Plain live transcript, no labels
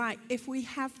Right, if we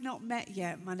have not met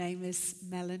yet, my name is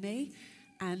Melanie,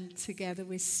 and together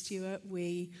with Stuart,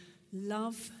 we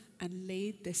love and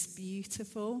lead this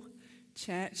beautiful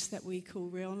church that we call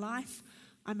Real Life.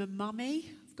 I'm a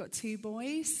mummy. I've got two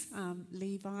boys,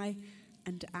 Levi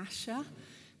and Asher,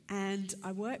 and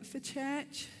I work for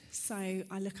church, so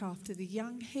I look after the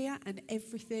young here and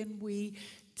everything we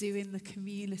do in the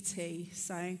community.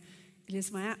 So it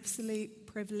is my absolute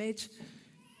privilege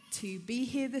to be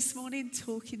here this morning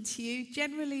talking to you.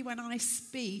 Generally, when I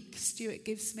speak, Stuart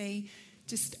gives me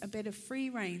just a bit of free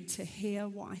rein to hear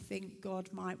what I think God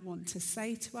might want to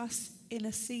say to us in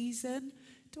a season.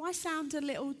 Do I sound a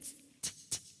little...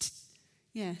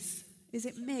 Yes. Is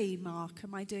it me, Mark?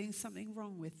 Am I doing something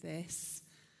wrong with this?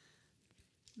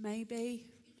 Maybe?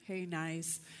 Who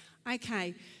knows?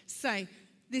 Okay, so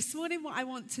this morning what I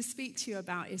want to speak to you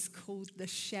about is called The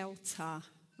Shelter,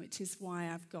 which is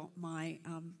why I've got my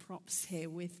props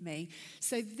here with me.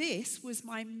 So this was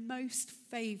my most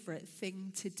favourite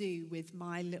thing to do with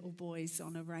my little boys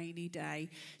on a rainy day.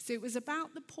 So it was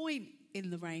about the point in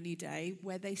the rainy day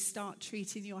where they start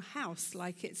treating your house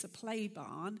like it's a play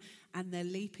barn, and they're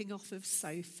leaping off of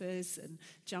sofas and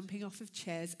jumping off of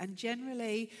chairs and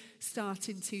generally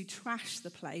starting to trash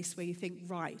the place where you think,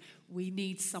 right, we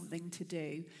need something to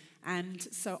do. And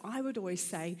so I would always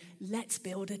say, let's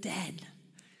build a den.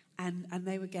 And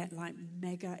they would get like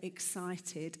mega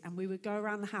excited, and we would go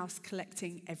around the house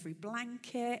collecting every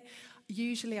blanket.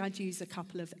 Usually I'd use a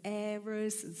couple of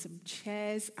airers and some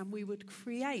chairs, and we would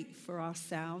create for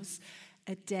ourselves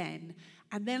a den.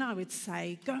 And then I would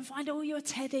say, go and find all your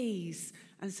teddies.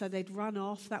 And so they'd run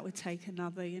off. That would take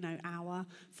another, hour,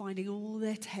 finding all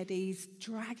their teddies,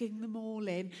 dragging them all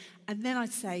in. And then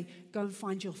I'd say, go and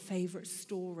find your favourite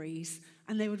stories.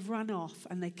 And they would run off,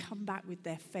 and they'd come back with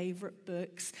their favourite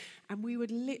books. And we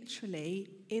would literally,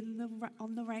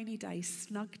 on the rainy day,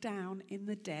 snug down in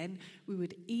the den. We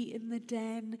would eat in the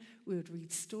den. We would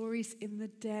read stories in the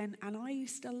den. And I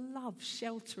used to love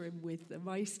sheltering with them.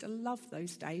 I used to love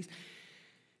those days.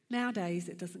 Nowadays,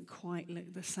 it doesn't quite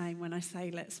look the same. When I say,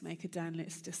 let's make a den,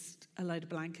 it's just a load of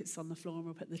blankets on the floor and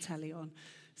we'll put the telly on.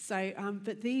 So,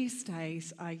 but these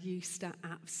days, I used to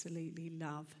absolutely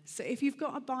love. So if you've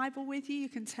got a Bible with you, you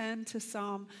can turn to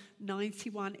Psalm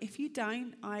 91. If you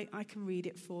don't, I can read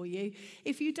it for you.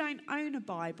 If you don't own a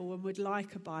Bible and would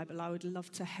like a Bible, I would love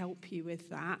to help you with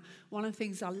that. One of the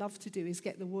things I love to do is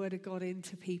get the Word of God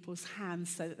into people's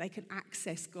hands so that they can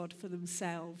access God for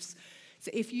themselves. So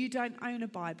if you don't own a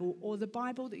Bible, or the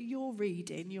Bible that you're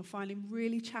reading, you're finding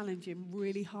really challenging,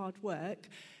 really hard work,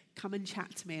 come and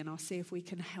chat to me and I'll see if we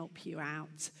can help you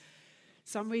out.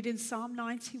 So I'm reading Psalm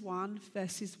 91,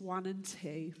 verses 1 and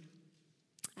 2.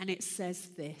 And it says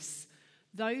this: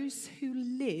 those who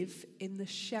live in the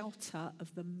shelter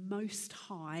of the Most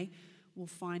High will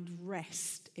find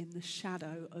rest in the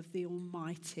shadow of the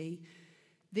Almighty.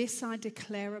 This I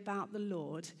declare about the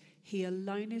Lord. He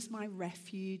alone is my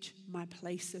refuge, my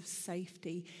place of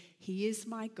safety. He is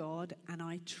my God, and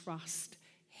I trust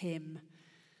him.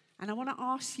 And I want to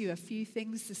ask you a few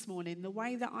things this morning. The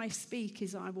way that I speak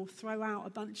is I will throw out a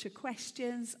bunch of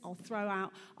questions. I'll throw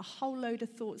out a whole load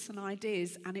of thoughts and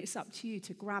ideas, and it's up to you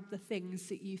to grab the things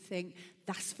that you think,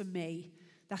 that's for me.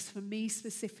 That's for me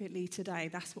specifically today.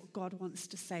 That's what God wants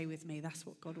to say with me. That's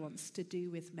what God wants to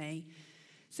do with me.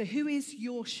 So who is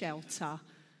your shelter?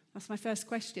 That's my first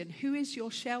question. Who is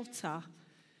your shelter?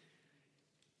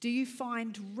 Do you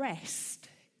find rest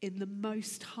in the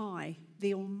Most High,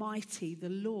 the Almighty, the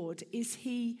Lord? Is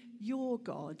he your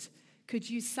God? Could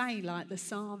you say, like the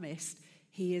psalmist,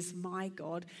 he is my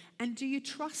God? And do you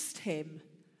trust him?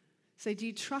 So do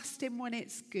you trust him when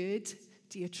it's good?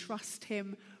 Do you trust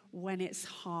him when it's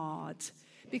hard?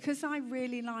 Because I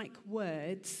really like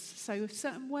words, so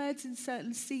certain words in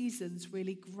certain seasons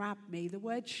really grab me. The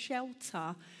word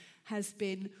shelter has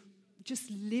been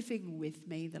just living with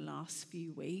me the last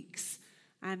few weeks.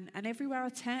 And everywhere I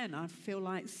turn, I feel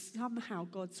like somehow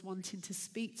God's wanting to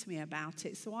speak to me about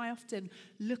it. So I often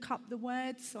look up the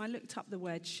words. So I looked up the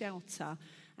word shelter.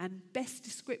 And best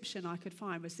description I could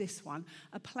find was this one: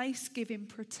 a place giving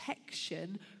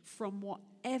protection from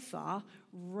whatever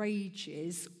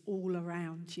rages all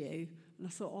around you. And I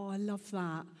thought, I love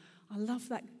that. I love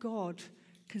that God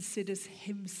considers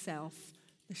himself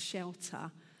the shelter.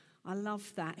 I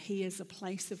love that he is a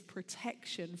place of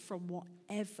protection from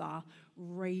whatever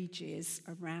rages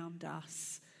around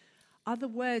us. Other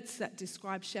words that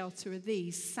describe shelter are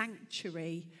these: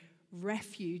 sanctuary,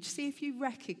 refuge. See if you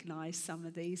recognize some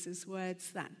of these as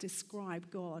words that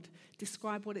describe God,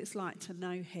 describe what it's like to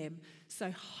know him.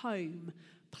 So home,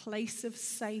 place of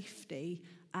safety,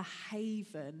 a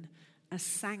haven, a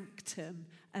sanctum,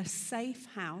 a safe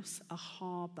house, a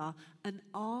harbour, an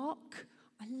ark.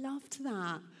 I loved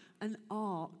that. An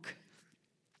ark,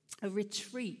 a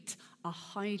retreat, a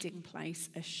hiding place,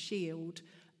 a shield,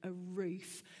 a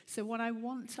roof. So what I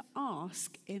want to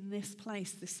ask in this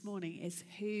place this morning is,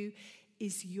 who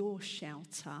is your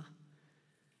shelter?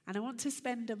 And I want to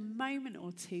spend a moment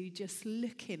or two just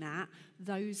looking at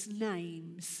those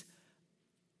names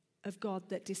of God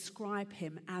that describe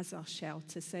him as our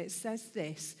shelter. So it says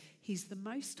this: he's the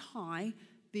Most High,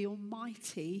 the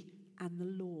Almighty, and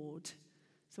the Lord.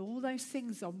 So all those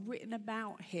things are written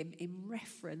about him in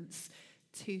reference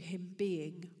to him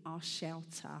being our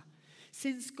shelter.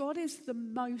 Since God is the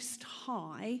Most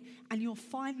High, and you'll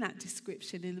find that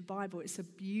description in the Bible, it's a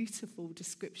beautiful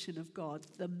description of God,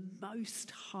 the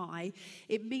Most High.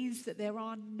 It means that there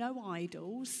are no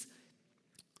idols,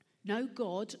 no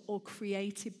God or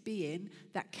created being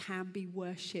that can be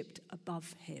worshipped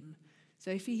above him.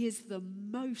 So if he is the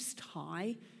Most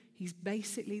High, he's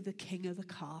basically the king of the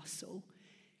castle.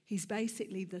 He's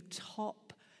basically the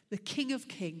top, the King of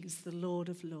Kings, the Lord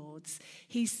of Lords.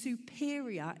 He's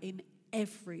superior in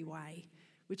every way,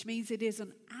 which means it is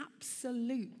an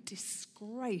absolute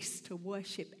disgrace to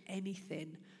worship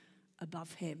anything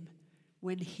above him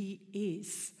when he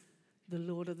is the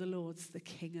Lord of the Lords, the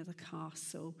King of the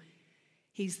castle.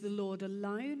 He's the Lord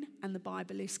alone, and the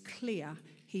Bible is clear.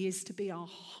 He is to be our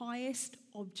highest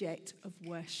object of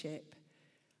worship.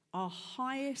 Our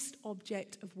highest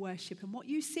object of worship. And what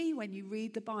you see when you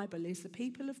read the Bible is the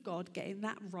people of God getting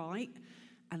that right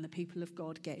and the people of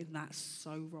God getting that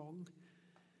so wrong.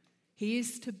 He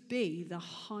is to be the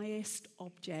highest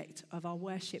object of our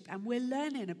worship. And we're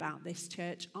learning about this,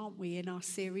 church, aren't we, in our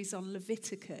series on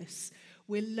Leviticus?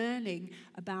 We're learning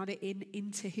about it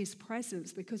into his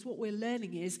presence, because what we're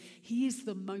learning is he is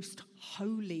the most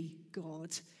holy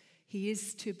God. He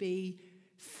is to be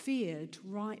feared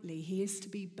rightly. He is to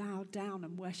be bowed down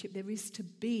and worshipped. There is to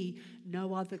be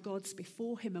no other gods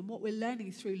before him. And what we're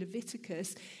learning through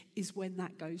Leviticus is when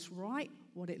that goes right,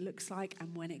 what it looks like,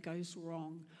 and when it goes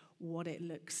wrong, what it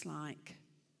looks like.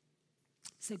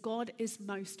 So God is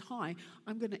Most High.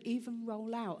 I'm going to even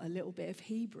roll out a little bit of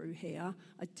Hebrew here.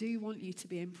 I do want you to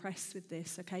be impressed with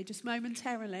this, okay? Just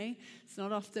momentarily. It's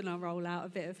not often I roll out a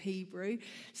bit of Hebrew.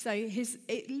 So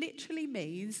it literally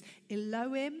means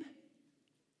Elohim.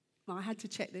 I had to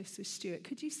check this with Stuart.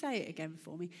 Could you say it again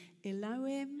for me?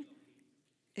 Elohim.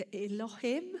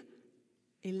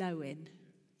 Elohim.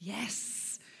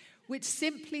 Yes. Which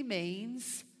simply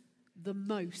means the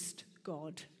most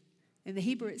God. In the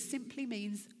Hebrew, it simply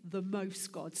means the most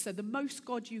God. So the most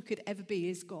God you could ever be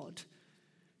is God.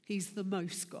 He's the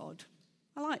most God.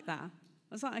 I like that.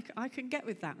 I was like, I can get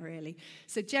with that, really.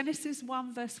 So Genesis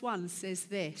 1 verse 1 says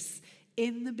this: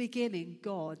 in the beginning,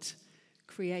 God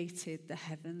created the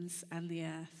heavens and the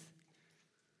earth.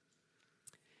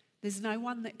 There's no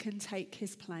one that can take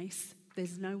his place.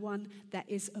 There's no one that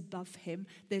is above him.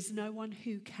 There's no one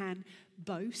who can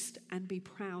boast and be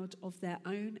proud of their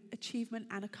own achievement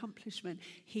and accomplishment.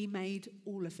 He made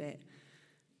all of it.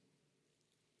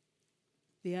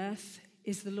 The earth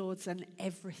is the Lord's and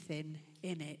everything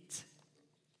in it.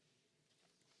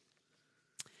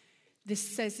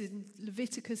 This says in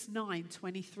Leviticus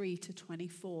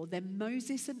 9:23-24, then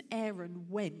Moses and Aaron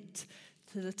went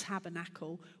to the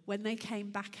tabernacle. When they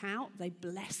came back out, they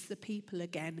blessed the people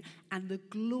again, and the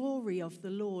glory of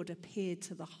the Lord appeared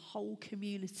to the whole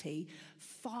community.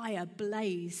 Fire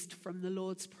blazed from the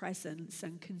Lord's presence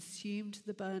and consumed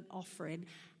the burnt offering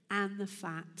and the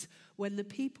fat. When the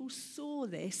people saw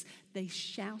this, they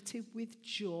shouted with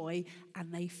joy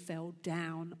and they fell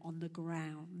down on the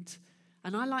ground.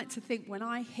 And I like to think when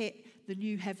I hit the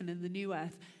new heaven and the new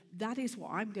earth, that is what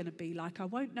I'm going to be like. I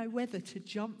won't know whether to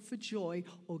jump for joy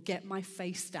or get my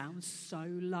face down so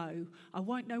low. I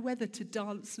won't know whether to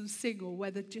dance and sing or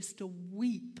whether just to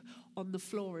weep on the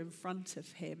floor in front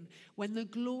of him. When the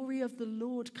glory of the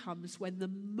Lord comes, when the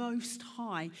Most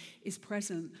High is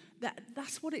present,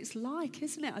 that's what it's like,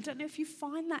 isn't it? I don't know if you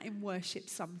find that in worship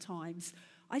sometimes.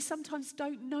 I sometimes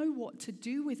don't know what to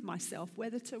do with myself,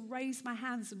 whether to raise my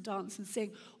hands and dance and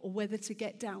sing or whether to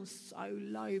get down so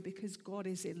low because God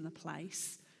is in the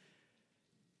place.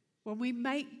 When we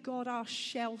make God our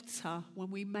shelter,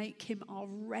 when we make him our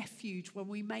refuge, when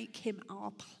we make him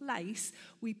our place,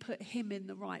 we put him in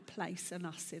the right place and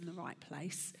us in the right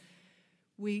place.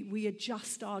 We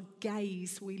adjust our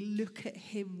gaze, we look at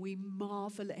him, we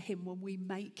marvel at him when we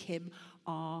make him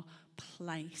our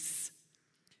place.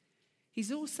 He's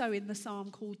also in the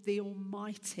psalm called the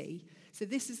Almighty. So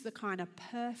this is the kind of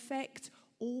perfect,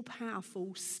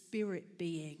 all-powerful spirit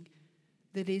being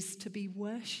that is to be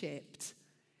worshipped.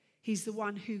 He's the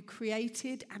one who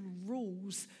created and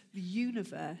rules the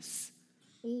universe.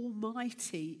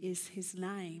 Almighty is his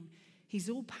name. He's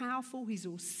all powerful, he's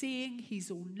all seeing,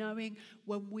 he's all knowing.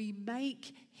 When we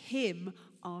make him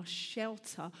our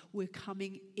shelter, we're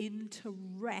coming into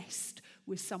rest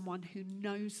with someone who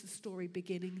knows the story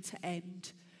beginning to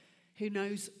end, who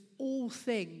knows all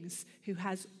things, who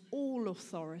has all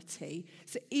authority.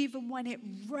 So even when it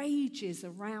rages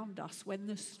around us, when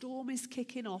the storm is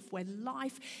kicking off, when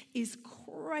life is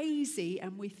crazy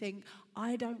and we think,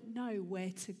 I don't know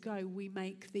where to go, we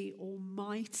make the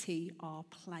Almighty our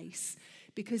place,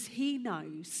 because he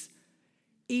knows.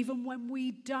 Even when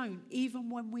we don't, even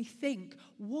when we think,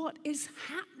 what is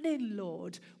happening,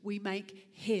 Lord? We make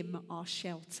him our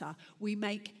shelter. We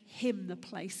make him the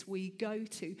place we go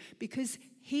to, because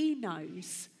he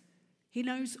knows. He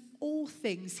knows all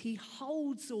things. He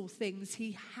holds all things.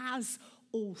 He has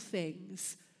all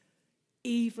things,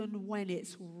 even when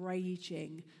it's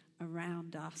raging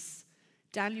around us.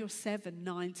 Daniel 7,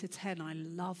 9-10, I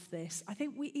love this. I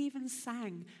think we even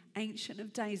sang Ancient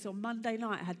of Days on Monday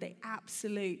night. I had the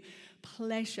absolute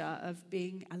pleasure of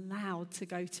being allowed to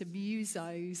go to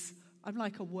Musos. I'm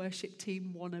like a worship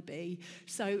team wannabe.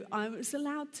 So I was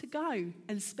allowed to go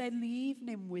and spend the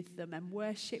evening with them and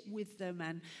worship with them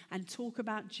and talk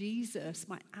about Jesus,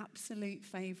 my absolute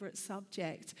favourite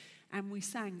subject. And we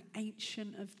sang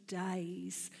Ancient of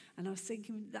Days. And I was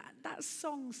thinking, that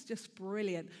song's just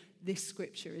brilliant. This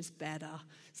scripture is better.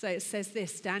 So it says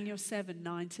this, Daniel 7,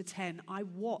 9-10. I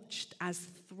watched as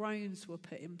thrones were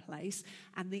put in place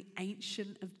and the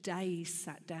Ancient of Days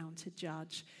sat down to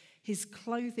judge. His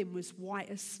clothing was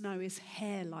white as snow, his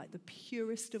hair like the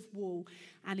purest of wool,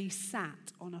 and he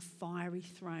sat on a fiery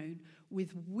throne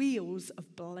with wheels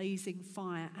of blazing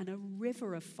fire, and a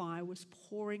river of fire was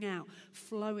pouring out,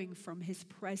 flowing from his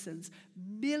presence.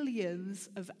 Millions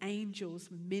of angels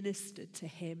ministered to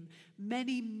him.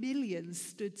 Many millions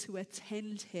stood to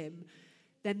attend him.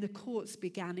 Then the courts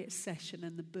began its session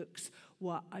and the books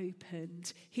were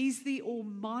opened. He's the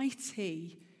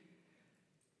Almighty.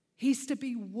 He's to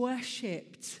be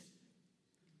worshipped.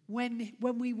 When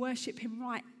we worship him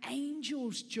right,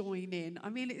 angels join in. I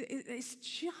mean, it's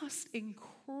just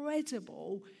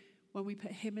incredible when we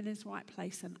put him in his right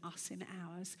place and us in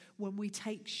ours, when we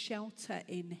take shelter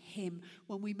in him,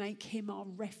 when we make him our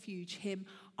refuge, him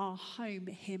our home,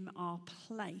 him our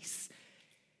place.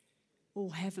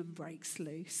 All heaven breaks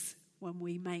loose when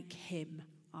we make him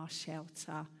our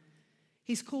shelter.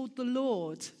 He's called the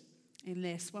Lord. In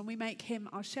this, when we make him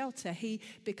our shelter, he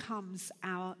becomes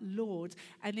our Lord.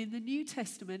 And in the New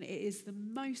Testament, it is the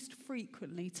most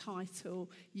frequently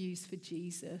title used for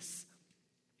Jesus,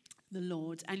 the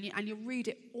Lord. And you'll read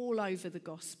it all over the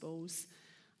Gospels.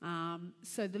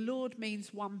 So the Lord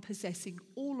means one possessing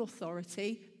all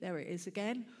authority, there it is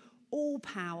again, all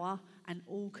power and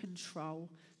all control.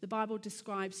 The Bible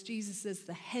describes Jesus as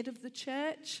the head of the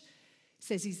church. It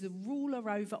says he's the ruler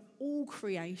over all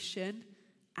creation,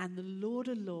 and the Lord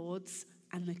of Lords,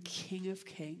 and the King of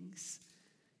Kings.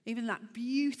 Even that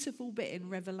beautiful bit in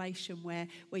Revelation where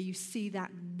you see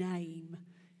that name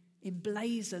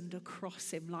emblazoned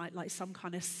across him like some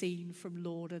kind of scene from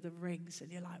Lord of the Rings. And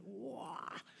you're like, wow,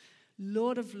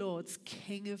 Lord of Lords,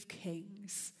 King of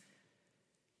Kings.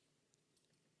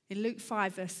 In Luke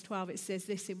 5, verse 12, it says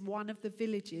this, in one of the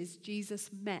villages, Jesus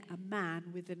met a man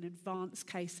with an advanced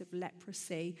case of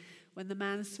leprosy. When the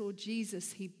man saw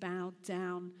Jesus, he bowed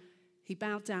down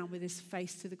with his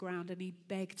face to the ground and he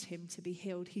begged him to be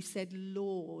healed. He said,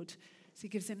 Lord. So he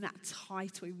gives him that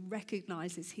title. He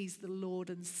recognizes he's the Lord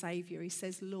and Savior. He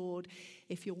says, Lord,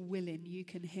 if you're willing, you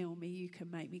can heal me. You can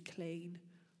make me clean.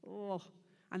 Oh,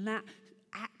 and that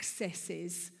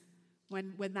accesses,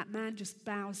 when that man just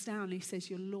bows down and he says,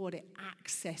 you're Lord, it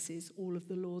accesses all of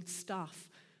the Lord's stuff.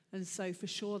 And so for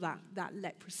sure that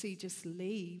leprosy just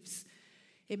leaves.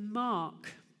 In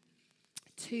Mark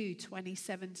 2,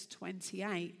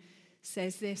 27-28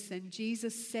 says this, and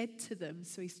Jesus said to them,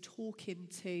 so he's talking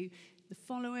to the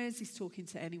followers, he's talking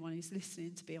to anyone who's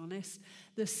listening, to be honest,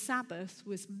 the Sabbath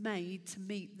was made to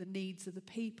meet the needs of the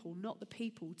people, not the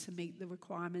people to meet the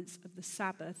requirements of the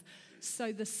Sabbath.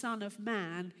 So the Son of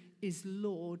Man is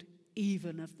Lord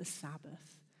even of the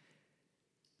Sabbath.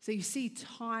 So you see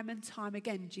time and time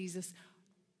again, Jesus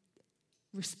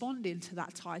responding to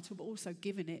that title, but also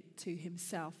giving it to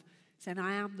himself, saying,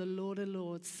 I am the Lord of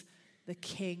Lords, the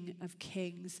King of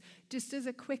Kings. Just as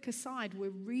a quick aside, we're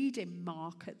reading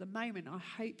Mark at the moment. I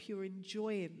hope you're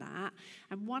enjoying that.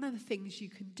 And one of the things you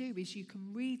can do is you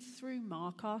can read through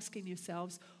Mark, asking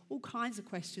yourselves all kinds of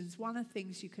questions. One of the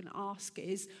things you can ask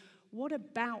is, what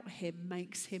about him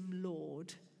makes him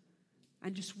Lord?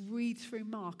 and just read through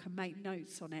Mark and make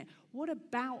notes on it. What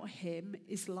about him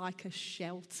is like a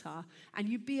shelter? And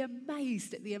you'd be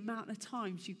amazed at the amount of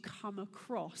times you come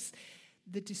across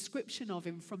the description of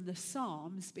him from the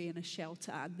Psalms being a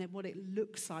shelter, and then what it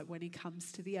looks like when he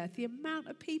comes to the earth. The amount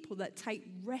of people that take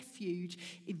refuge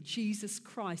in Jesus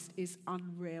Christ is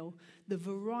unreal. The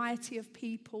variety of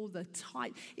people, the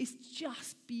type, it's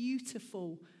just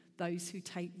beautiful. Those who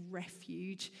take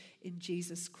refuge in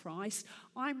Jesus Christ.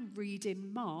 I'm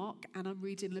reading Mark and I'm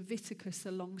reading Leviticus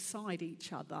alongside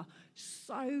each other.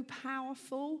 So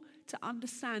powerful to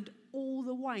understand all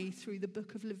the way through the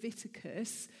book of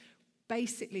Leviticus.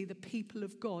 Basically, the people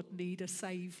of God need a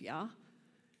saviour,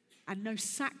 and no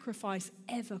sacrifice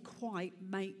ever quite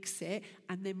makes it.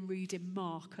 And then reading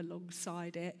Mark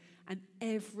alongside it, and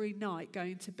every night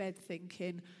going to bed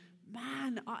thinking,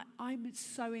 man, I'm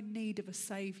so in need of a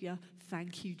saviour.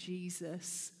 Thank you,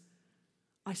 Jesus.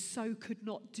 I so could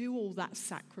not do all that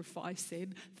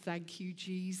sacrificing. Thank you,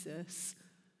 Jesus.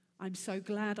 I'm so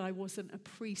glad I wasn't a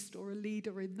priest or a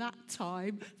leader in that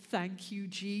time. Thank you,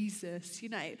 Jesus. You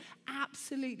know,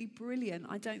 absolutely brilliant.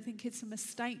 I don't think it's a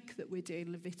mistake that we're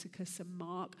doing Leviticus and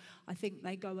Mark. I think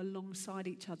they go alongside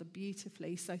each other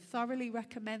beautifully. So thoroughly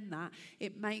recommend that.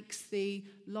 It makes the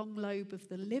long lobe of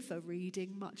the liver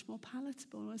reading much more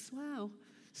palatable as well.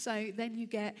 So then you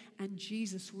get, and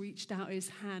Jesus reached out his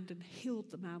hand and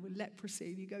healed the man with leprosy.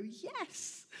 And you go,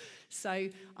 yes. So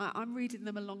I'm reading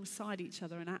them alongside each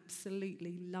other and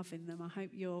absolutely loving them. I hope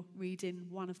you're reading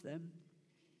one of them.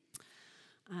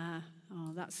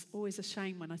 That's always a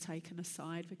shame when I take an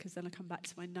aside, because then I come back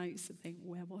to my notes and think,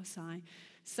 where was I?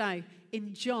 So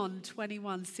in John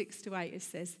 21, 6-8, it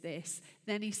says this.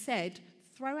 Then he said,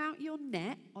 throw out your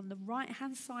net on the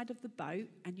right-hand side of the boat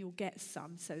and you'll get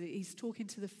some. So he's talking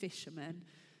to the fishermen.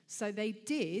 So they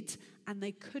did, and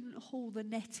they couldn't haul the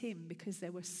net in because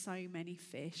there were so many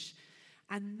fish.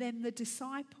 And then the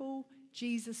disciple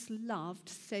Jesus loved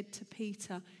said to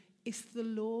Peter, it's the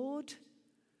Lord.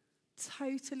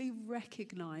 Totally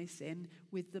recognizing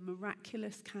with the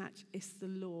miraculous catch, it's the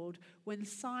Lord. When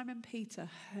Simon Peter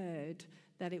heard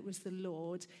that it was the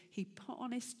Lord, he put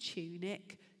on his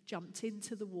tunic, jumped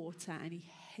into the water, and he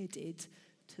headed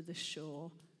to the shore.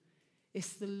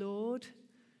 It's the Lord.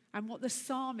 And what the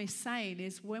psalm is saying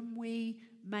is when we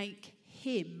make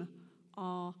him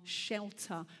our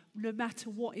shelter, no matter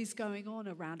what is going on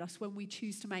around us, when we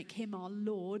choose to make him our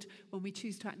Lord, when we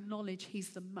choose to acknowledge he's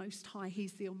the Most High,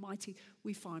 he's the Almighty,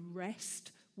 we find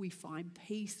rest, we find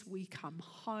peace, we come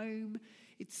home.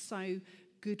 It's so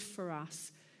good for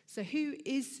us. So who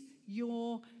is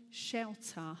your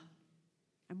shelter?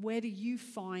 And where do you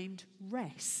find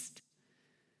rest?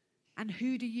 And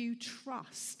who do you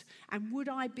trust? And would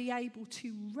I be able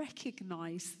to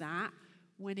recognize that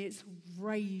when it's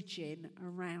raging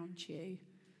around you?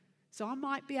 So I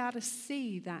might be able to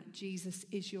see that Jesus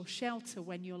is your shelter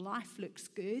when your life looks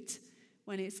good,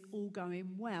 when it's all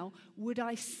going well. Would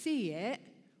I see it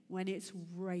when it's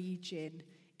raging?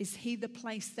 Is he the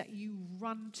place that you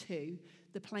run to,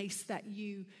 the place that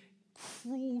you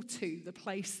crawl to, the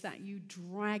place that you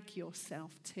drag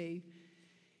yourself to?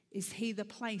 Is he the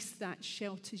place that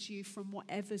shelters you from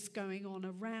whatever's going on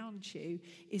around you?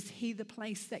 Is he the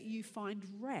place that you find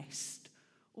rest?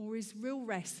 Or is real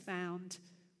rest found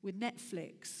with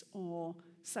Netflix or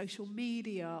social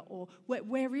media? Or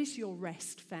where is your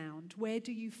rest found? Where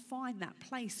do you find that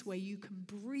place where you can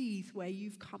breathe, where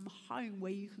you've come home,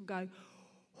 where you can go,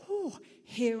 oh,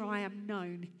 here I am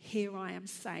known, here I am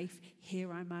safe,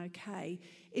 here I'm okay?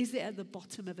 Is it at the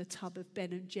bottom of a tub of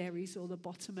Ben & Jerry's or the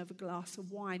bottom of a glass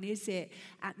of wine? Is it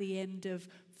at the end of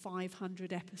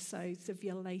 500 episodes of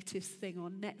your latest thing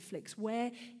on Netflix?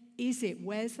 Where is it?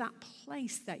 Where's that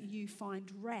place that you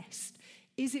find rest?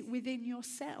 Is it within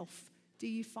yourself? Do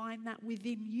you find that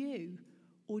within you?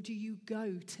 Or do you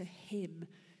go to him?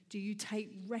 Do you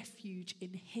take refuge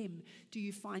in him? Do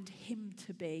you find him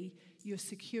to be your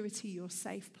security, your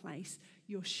safe place,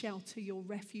 your shelter, your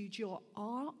refuge, your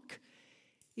ark?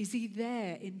 Is he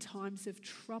there in times of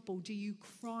trouble? Do you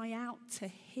cry out to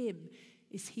him?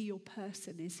 Is he your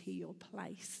person? Is he your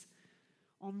place?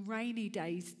 On rainy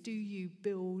days, do you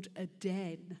build a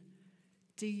den?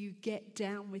 Do you get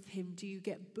down with him? Do you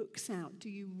get books out? Do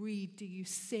you read? Do you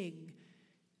sing?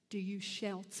 Do you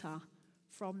shelter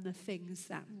from the things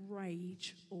that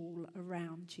rage all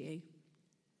around you?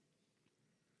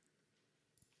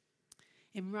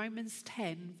 In Romans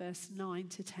 10, verse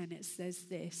 9-10, it says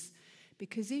this: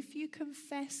 because if you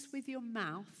confess with your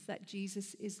mouth that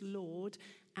Jesus is Lord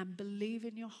and believe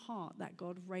in your heart that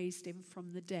God raised him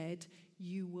from the dead,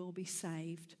 you will be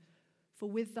saved. For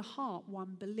with the heart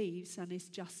one believes and is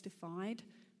justified,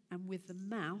 and with the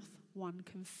mouth one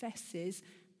confesses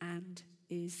and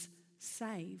is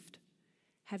saved.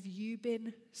 Have you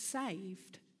been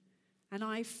saved? And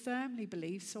I firmly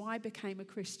believe, so I became a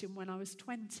Christian when I was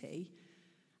 20,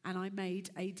 and I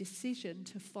made a decision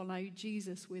to follow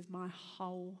Jesus with my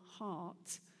whole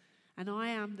heart. And I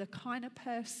am the kind of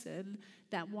person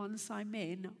that once I'm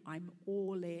in, I'm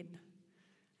all in.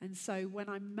 And so when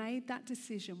I made that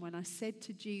decision, when I said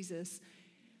to Jesus,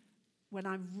 when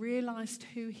I realized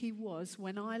who he was,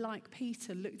 when I, like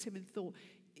Peter, looked at him and thought,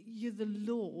 you're the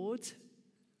Lord,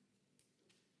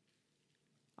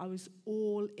 I was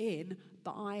all in,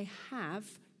 but I have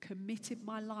committed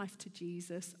my life to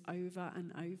Jesus over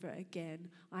and over again.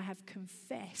 I have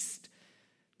confessed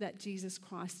that Jesus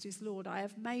Christ is Lord. I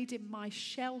have made him my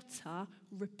shelter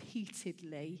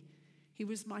repeatedly. He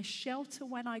was my shelter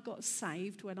when I got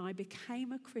saved, when I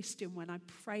became a Christian, when I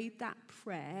prayed that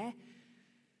prayer.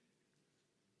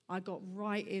 I got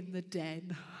right in the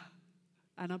den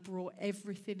and I brought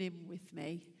everything in with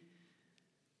me.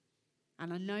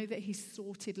 And I know that he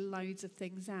sorted loads of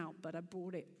things out, but I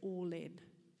brought it all in.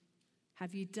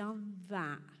 Have you done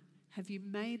that? Have you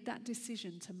made that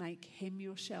decision to make him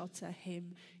your shelter,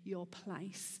 him your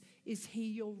place? Is he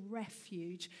your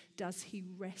refuge? Does he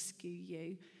rescue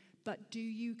you? But do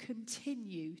you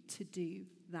continue to do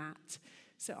that?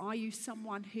 So are you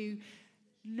someone who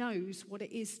knows what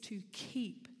it is to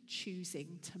keep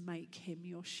choosing to make him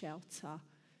your shelter,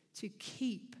 to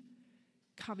keep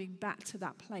coming back to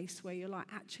that place where you're like,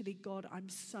 actually, God, I'm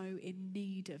so in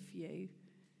need of you?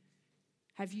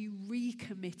 Have you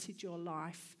recommitted your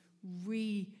life,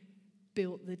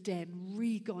 rebuilt the den,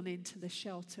 re-gone into the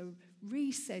shelter,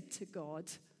 re-said to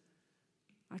God,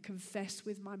 I confess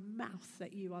with my mouth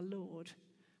that you are Lord?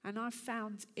 And I've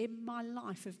found in my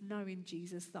life of knowing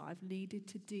Jesus that I've needed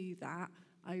to do that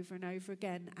over and over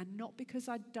again. And not because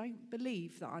I don't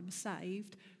believe that I'm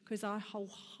saved, because I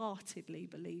wholeheartedly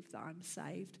believe that I'm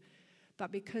saved,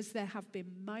 but because there have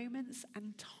been moments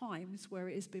and times where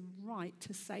it has been right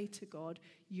to say to God,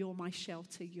 you're my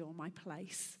shelter, you're my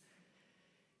place.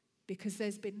 Because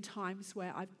there's been times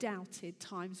where I've doubted,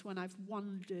 times when I've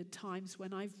wondered, times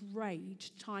when I've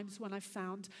raged, times when I've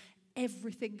found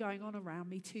everything going on around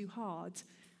me too hard.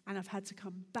 And I've had to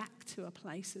come back to a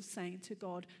place of saying to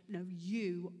God, no,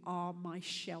 you are my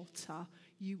shelter.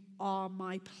 You are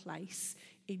my place.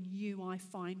 In you I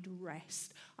find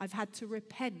rest. I've had to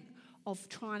repent of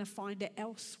trying to find it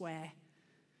elsewhere.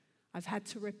 I've had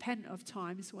to repent of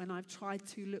times when I've tried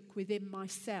to look within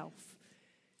myself,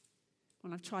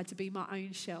 when I've tried to be my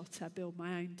own shelter, build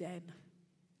my own den.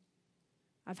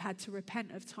 I've had to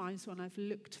repent of times when I've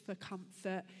looked for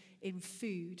comfort in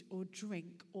food or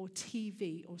drink or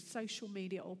TV or social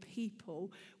media or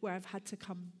people, where I've had to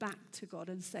come back to God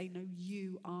and say, no,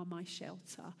 you are my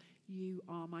shelter. You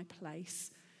are my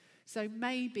place. So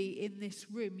maybe in this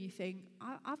room you think,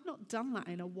 I've not done that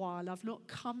in a while. I've not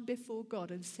come before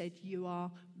God and said, you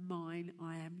are mine,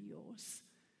 I am yours.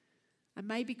 And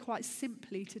maybe quite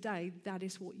simply today, that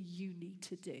is what you need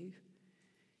to do.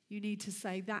 You need to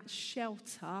say, that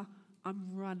shelter I'm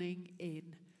running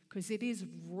in, because it is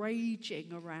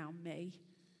raging around me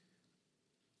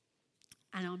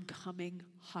and I'm coming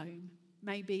home.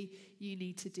 Maybe you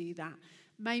need to do that.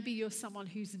 Maybe you're someone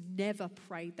who's never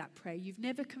prayed that prayer. You've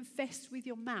never confessed with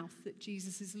your mouth that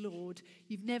Jesus is Lord.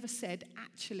 You've never said,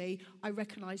 actually, I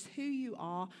recognize who you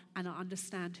are and I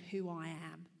understand who I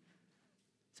am.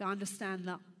 So I understand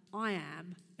that I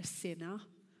am a sinner.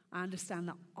 I understand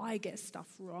that I get stuff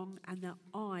wrong and that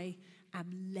I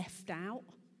am left out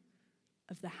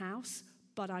of the house,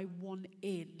 but I want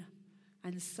in.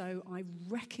 And so I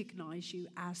recognize you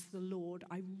as the Lord.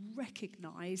 I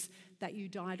recognize that you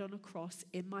died on a cross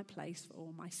in my place for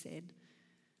all my sin.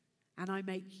 And I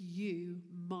make you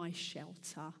my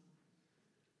shelter.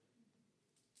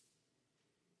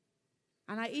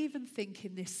 And I even think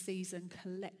in this season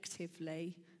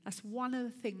collectively, that's one of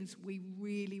the things we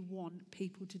really want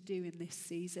people to do in this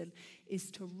season,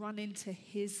 is to run into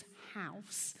his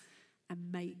house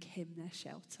and make him their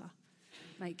shelter.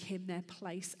 Make him their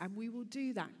place. And we will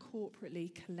do that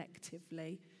corporately,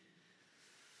 collectively.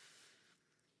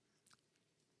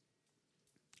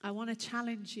 I want to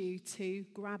challenge you to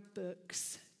grab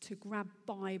books, to grab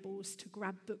Bibles, to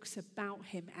grab books about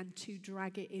him and to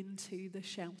drag it into the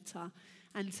shelter,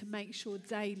 and to make sure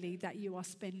daily that you are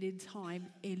spending time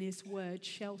in his word,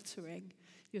 sheltering.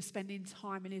 You're spending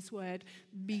time in his word,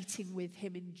 meeting with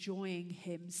him, enjoying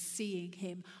him, seeing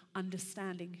him,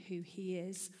 understanding who he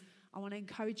is. I want to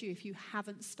encourage you, if you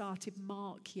haven't started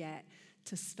Mark yet,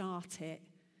 to start it.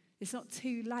 It's not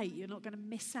too late. You're not going to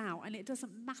miss out. And it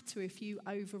doesn't matter if you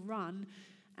overrun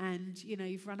and,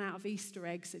 you've run out of Easter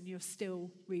eggs and you're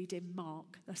still reading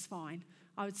Mark, that's fine.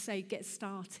 I would say get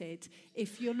started.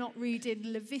 If you're not reading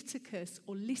Leviticus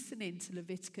or listening to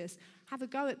Leviticus, have a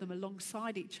go at them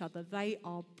alongside each other. They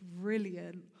are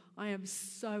brilliant. I am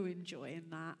so enjoying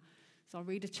that. So I'll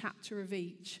read a chapter of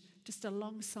each, just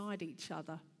alongside each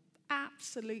other.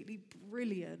 Absolutely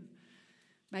brilliant.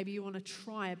 Maybe you want to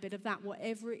try a bit of that.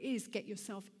 Whatever it is, get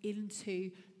yourself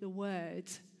into the Word.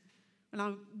 And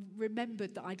I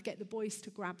remembered that I'd get the boys to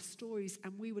grab stories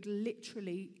and we would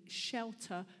literally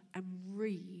shelter and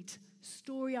read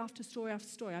story after story after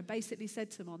story. I basically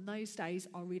said to them, on those days,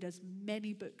 I'll read as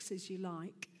many books as you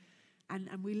like. And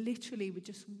we literally would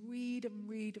just read and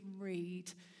read and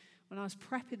read. When I was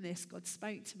prepping this, God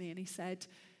spoke to me and he said,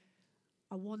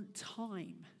 I want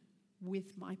time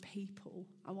with my people.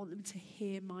 I want them to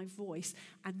hear my voice.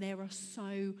 And there are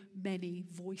so many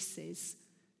voices.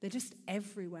 They're just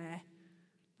everywhere.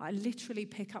 I literally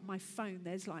pick up my phone.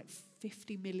 There's like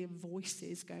 50 million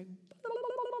voices going.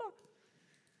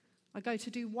 I go to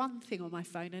do one thing on my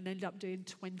phone and end up doing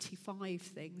 25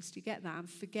 things. Do you get that? And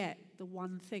forget the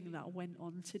one thing that I went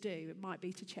on to do. It might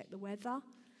be to check the weather.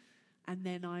 And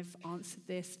then I've answered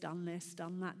this, done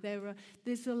that.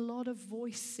 There's a lot of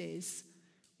voices.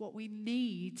 What we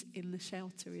need in the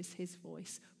shelter is his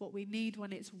voice. What we need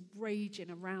when it's raging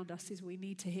around us is we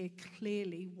need to hear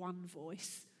clearly one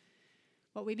voice.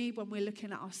 What we need when we're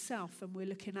looking at ourselves and we're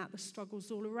looking at the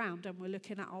struggles all around and we're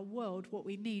looking at our world, what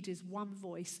we need is one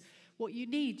voice. What you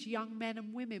need, young men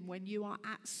and women, when you are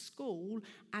at school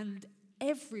and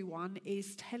everyone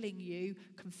is telling you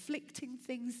conflicting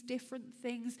things, different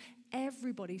things,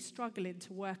 everybody's struggling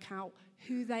to work out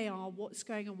who they are, what's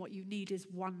going on, what you need is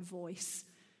one voice.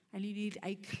 And you need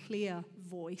a clear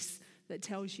voice that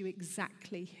tells you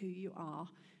exactly who you are.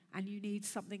 And you need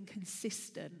something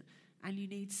consistent. And you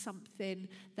need something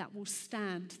that will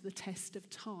stand the test of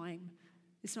time.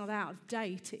 It's not out of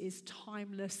date. It is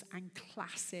timeless and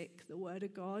classic, the Word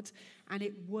of God. And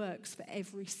it works for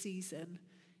every season.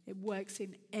 It works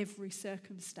in every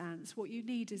circumstance. What you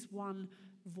need is one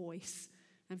voice.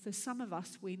 And for some of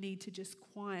us, we need to just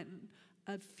quieten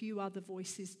a few other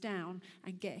voices down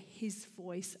and get his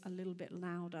voice a little bit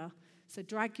louder. So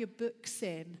drag your books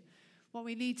in. What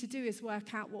we need to do is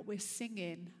work out what we're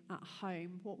singing at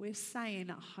home, what we're saying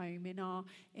at home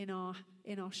in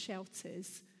our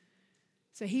shelters.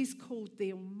 So he's called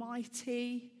the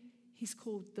Almighty. He's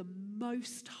called the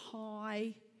Most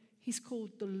High. He's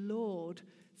called the Lord.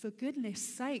 For goodness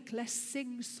sake, let's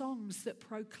sing songs that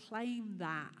proclaim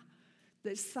that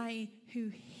say who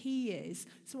he is.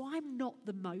 So I'm not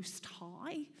the Most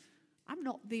High. I'm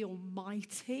not the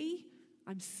Almighty.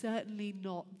 I'm certainly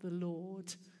not the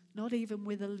Lord. Not even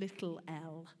with a little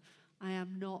L. I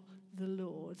am not the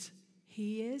Lord.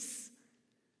 He is.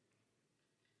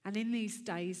 And in these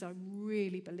days, I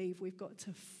really believe we've got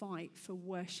to fight for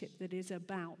worship that is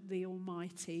about the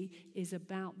Almighty, is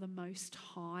about the Most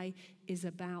High, is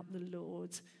about the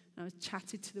Lord. And I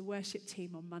chatted to the worship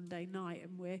team on Monday night,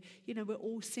 and we're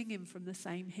all singing from the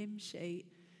same hymn sheet.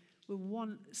 We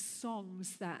want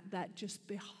songs that just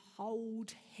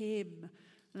behold him.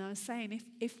 And I was saying,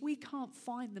 if we can't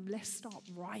find them, let's start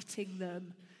writing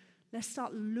them. Let's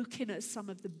start looking at some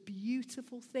of the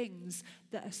beautiful things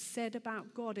that are said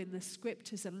about God in the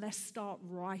scriptures, and let's start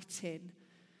writing.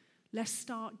 Let's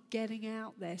start getting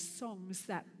out there songs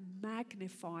that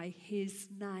magnify his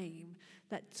name,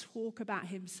 that talk about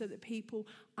him so that people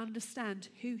understand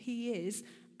who he is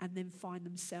and then find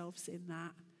themselves in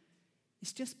that.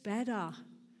 It's just better.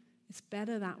 It's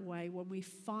better that way when we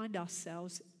find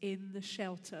ourselves in the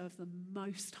shelter of the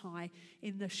Most High,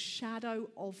 in the shadow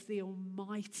of the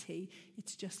Almighty.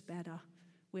 It's just better.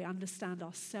 We understand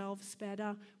ourselves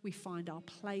better. We find our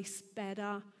place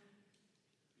better.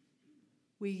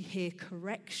 We hear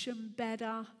correction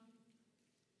better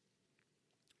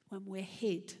when we're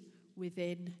hid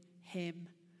within him.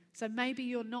 So maybe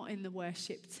you're not in the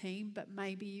worship team, but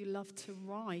maybe you love to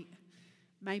write.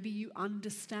 Maybe you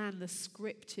understand the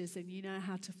scriptures and you know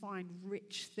how to find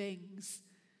rich things.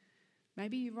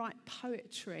 Maybe you write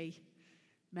poetry.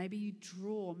 Maybe you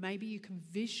draw. Maybe you can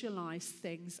visualize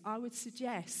things. I would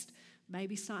suggest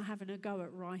maybe start having a go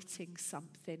at writing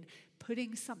something,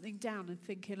 putting something down and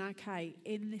thinking, okay,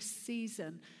 in this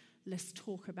season, let's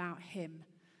talk about him.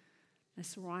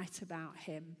 Let's write about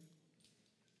him.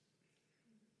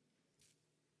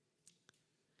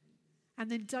 And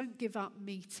then don't give up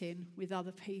meeting with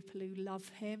other people who love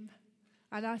him.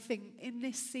 And I think in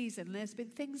this season, there's been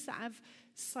things that have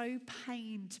so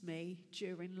pained me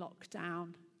during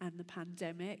lockdown and the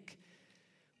pandemic.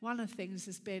 one of the things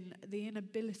has been the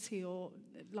inability or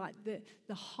like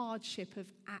the hardship of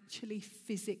actually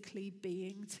physically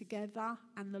being together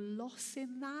and the loss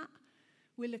in that.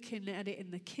 We're looking at it in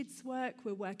the kids' work.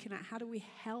 We're working out how do we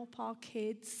help our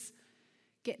kids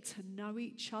get to know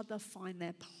each other, find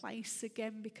their place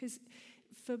again, because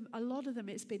for a lot of them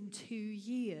it's been 2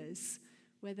 years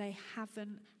where they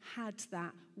haven't had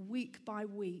that week by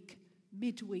week,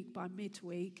 midweek by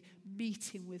midweek,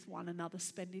 meeting with one another,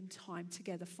 spending time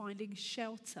together, finding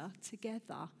shelter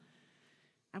together.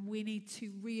 And we need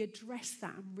to readdress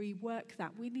that and rework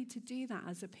that. We need to do that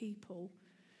as a people.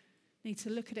 Need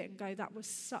to look at it and go, that was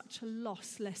such a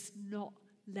loss, let's not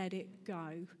let it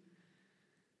go.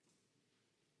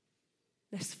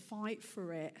 Let's fight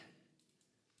for it.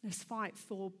 Let's fight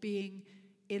for being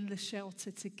in the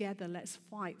shelter together. Let's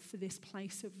fight for this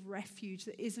place of refuge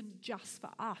that isn't just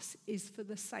for us, is for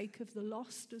the sake of the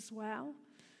lost as well.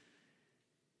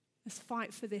 Let's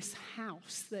fight for this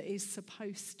house that is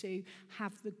supposed to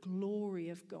have the glory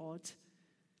of God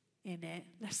in it.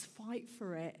 Let's fight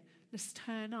for it. Let's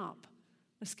turn up.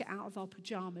 Let's get out of our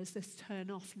pajamas. Let's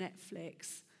turn off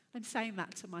Netflix. I'm saying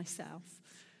that to myself.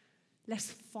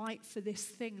 Let's fight for this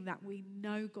thing that we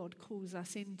know God calls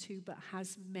us into, but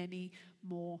has many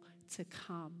more to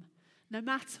come. No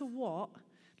matter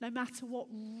what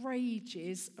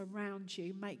rages around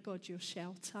you, make God your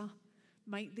shelter.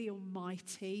 Make the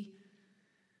Almighty,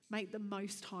 make the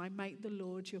Most High, make the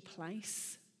Lord your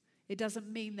place. It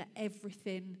doesn't mean that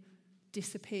everything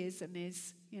disappears and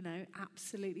is,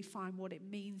 absolutely fine. What it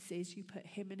means is you put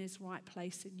him in his right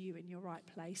place and you in your right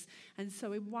place. And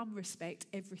so in one respect,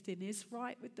 everything is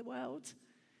right with the world.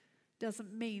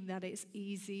 Doesn't mean that it's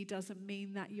easy. Doesn't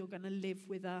mean that you're going to live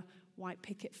with a white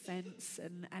picket fence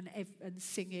and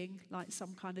singing like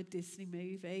some kind of Disney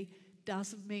movie.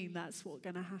 Doesn't mean that's what's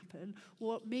going to happen.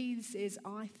 What it means is,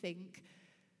 I think,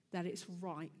 that it's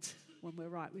right when we're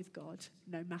right with God,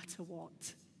 no matter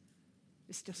what.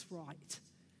 It's just right.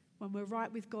 When we're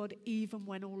right with God, even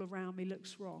when all around me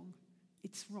looks wrong,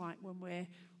 it's right when we're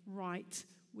right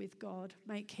with God.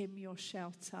 Make him your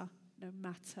shelter, no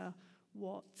matter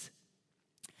what.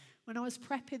 When I was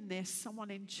prepping this, someone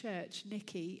in church,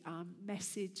 Nikki,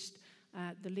 messaged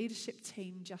the leadership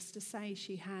team just to say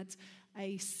she had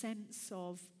a sense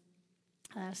of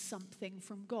something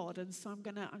from God. And so I'm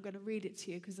gonna read it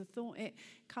to you because I thought it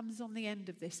comes on the end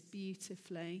of this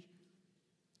beautifully.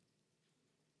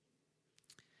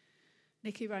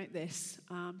 Nikki wrote this,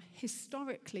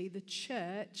 historically the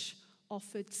church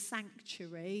offered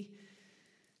sanctuary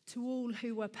to all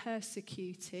who were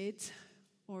persecuted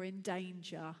or in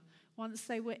danger. Once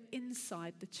they were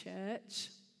inside the church,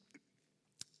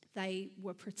 they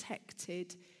were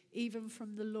protected even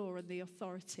from the law and the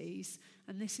authorities.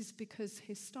 And this is because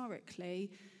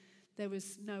historically there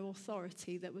was no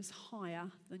authority that was higher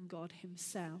than God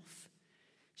himself.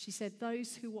 She said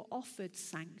those who were offered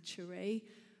sanctuary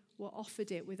were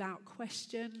offered it without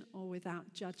question or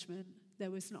without judgment.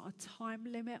 There was not a time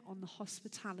limit on the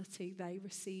hospitality they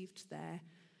received there.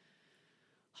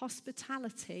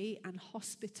 Hospitality and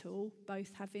hospital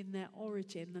both have in their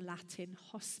origin the Latin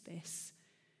hospice,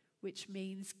 which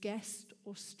means guest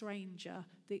or stranger.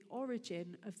 The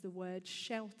origin of the word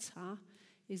shelter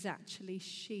is actually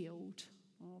shield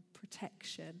or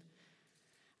protection.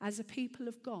 As a people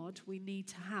of God, we need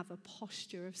to have a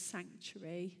posture of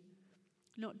sanctuary,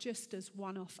 not just as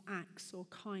one-off acts or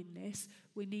kindness.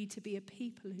 We need to be a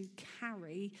people who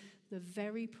carry the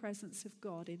very presence of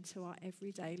God into our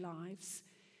everyday lives.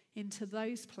 Into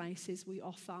those places we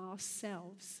offer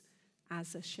ourselves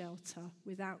as a shelter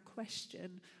without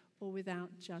question or without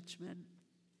judgment.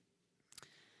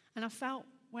 And I felt,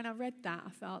 when I read that, I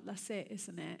felt that's it,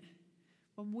 isn't it?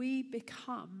 When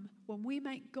we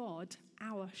make God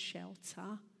our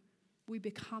shelter, we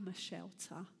become a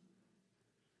shelter.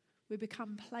 We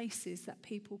become places that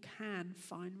people can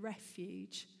find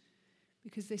refuge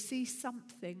because they see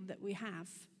something that we have.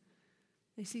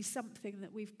 They see something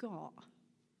that we've got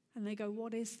and they go,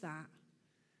 what is that?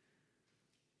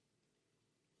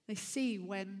 They see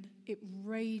when it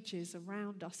rages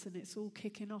around us and it's all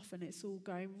kicking off and it's all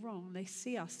going wrong. They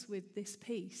see us with this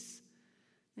peace.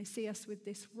 They see us with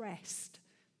this rest.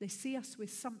 They see us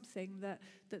with something that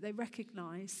they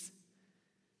recognize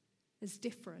as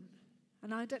different.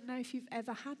 And I don't know if you've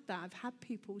ever had that. I've had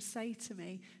people say to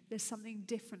me, there's something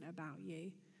different about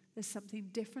you. There's something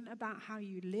different about how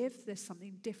you live. There's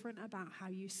something different about how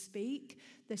you speak.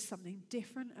 There's something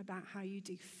different about how you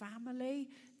do family.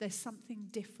 There's something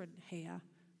different here.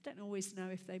 I don't always know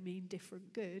if they mean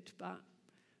different good, but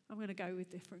I'm going to go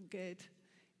with different good.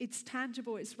 It's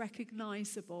tangible. It's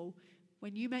recognizable.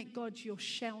 When you make God your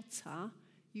shelter,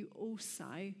 you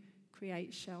also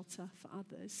create shelter for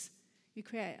others. You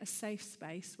create a safe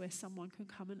space where someone can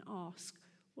come and ask,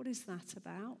 what is that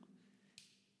about?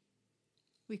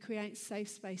 We create safe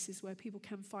spaces where people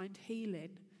can find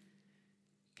healing,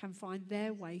 can find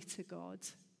their way to God.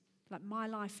 Like my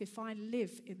life, if I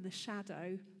live in the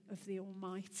shadow of the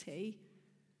Almighty,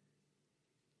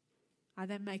 I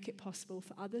then make it possible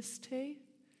for others to.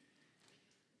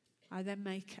 I then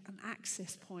make an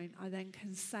access point. I then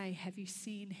can say, have you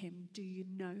seen him? Do you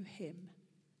know him?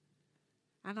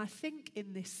 And I think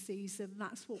in this season,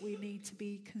 that's what we need to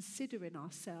be considering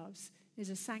ourselves, is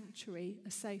a sanctuary,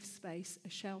 a safe space, a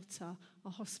shelter, a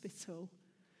hospital,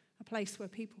 a place where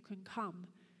people can come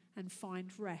and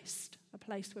find rest, a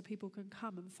place where people can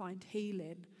come and find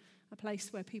healing, a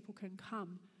place where people can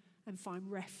come and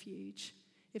find refuge.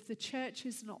 If the church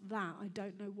is not that, I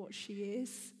don't know what she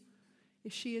is.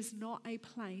 If she is not a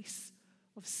place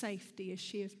of safety, if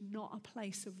she is not a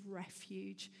place of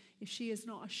refuge, if she is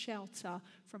not a shelter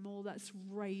from all that's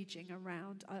raging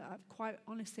around, I quite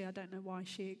honestly, I don't know why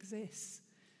she exists.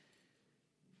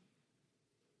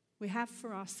 We have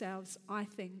for ourselves, I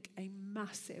think, a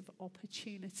massive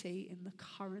opportunity in the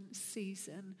current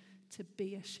season to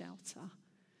be a shelter,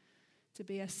 to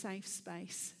be a safe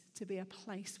space, to be a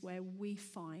place where we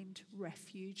find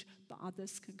refuge, but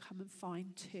others can come and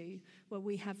find too, where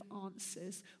we have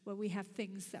answers, where we have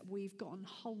things that we've gotten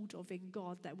hold of in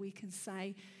God that we can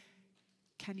say,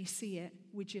 can you see it?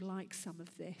 Would you like some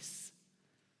of this?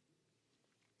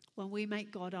 When we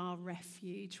make God our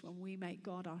refuge, when we make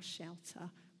God our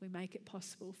shelter, we make it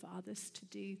possible for others to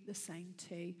do the same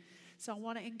too. So I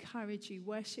want to encourage you,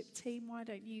 worship team, why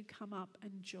don't you come up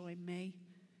and join me?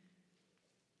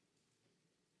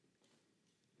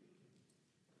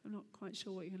 I'm not quite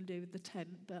sure what you're going to do with the tent,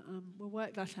 but we'll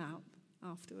work that out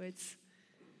afterwards.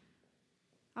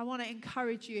 I want to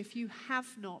encourage you, if you have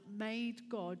not made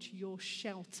God your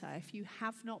shelter, if you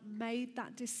have not made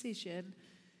that decision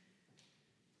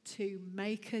to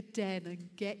make a den and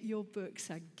get your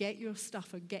books and get your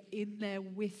stuff and get in there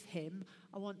with him,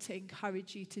 I want to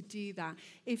encourage you to do that.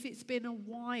 If it's been a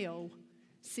while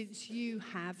since you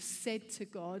have said to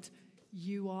God,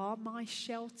 you are my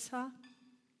shelter,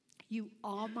 you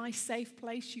are my safe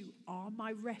place, you are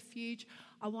my refuge,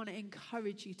 I want to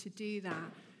encourage you to do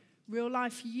that. Real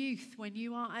life youth, when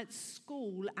you are at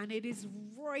school and it is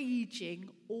raging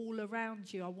all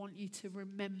around you, I want you to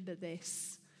remember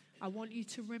this. I want you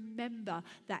to remember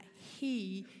that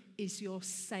he is your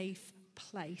safe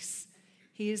place.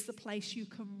 He is the place you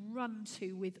can run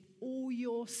to with all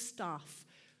your stuff,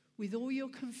 with all your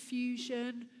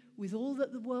confusion, with all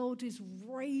that the world is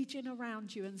raging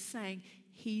around you and saying,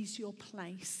 he's your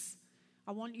place.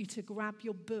 I want you to grab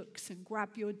your books and grab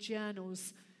your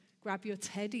journals, grab your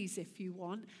teddies if you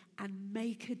want, and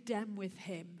make a den with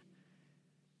him.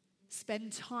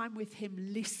 Spend time with him,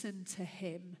 listen to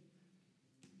him.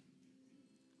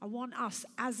 I want us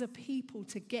as a people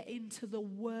to get into the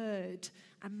word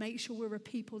and make sure we're a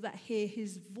people that hear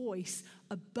his voice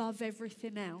above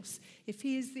everything else. If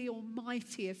he is the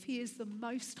Almighty, if he is the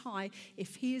Most High,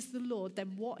 if he is the Lord,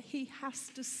 then what he has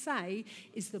to say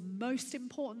is the most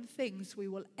important things we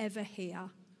will ever hear.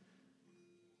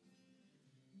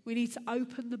 We need to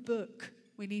open the book.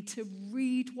 We need to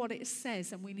read what it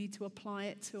says and we need to apply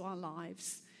it to our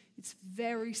lives. It's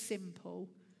very simple.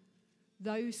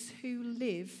 Those who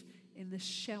live in the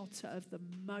shelter of the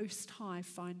Most High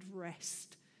find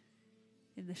rest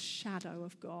in the shadow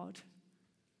of God.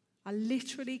 I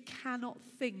literally cannot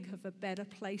think of a better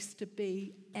place to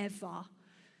be ever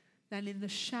than in the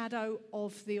shadow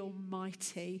of the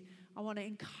Almighty. I want to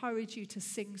encourage you to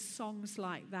sing songs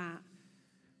like that.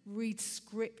 Read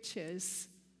scriptures.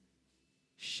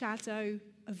 Shadow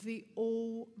of the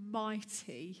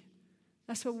Almighty.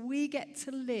 That's where we get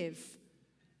to live.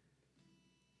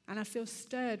 And I feel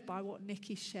stirred by what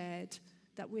Nikki shared,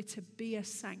 that we're to be a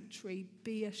sanctuary,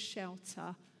 be a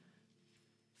shelter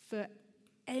for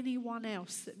anyone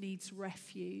else that needs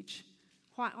refuge.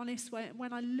 Quite honest,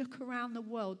 when I look around the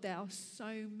world, there are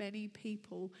so many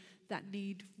people that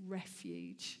need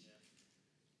refuge.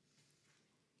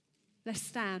 Let's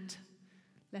stand.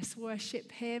 Let's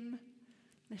worship him.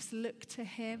 Let's look to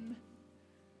him.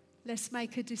 Let's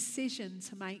make a decision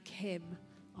to make him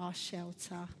our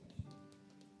shelter.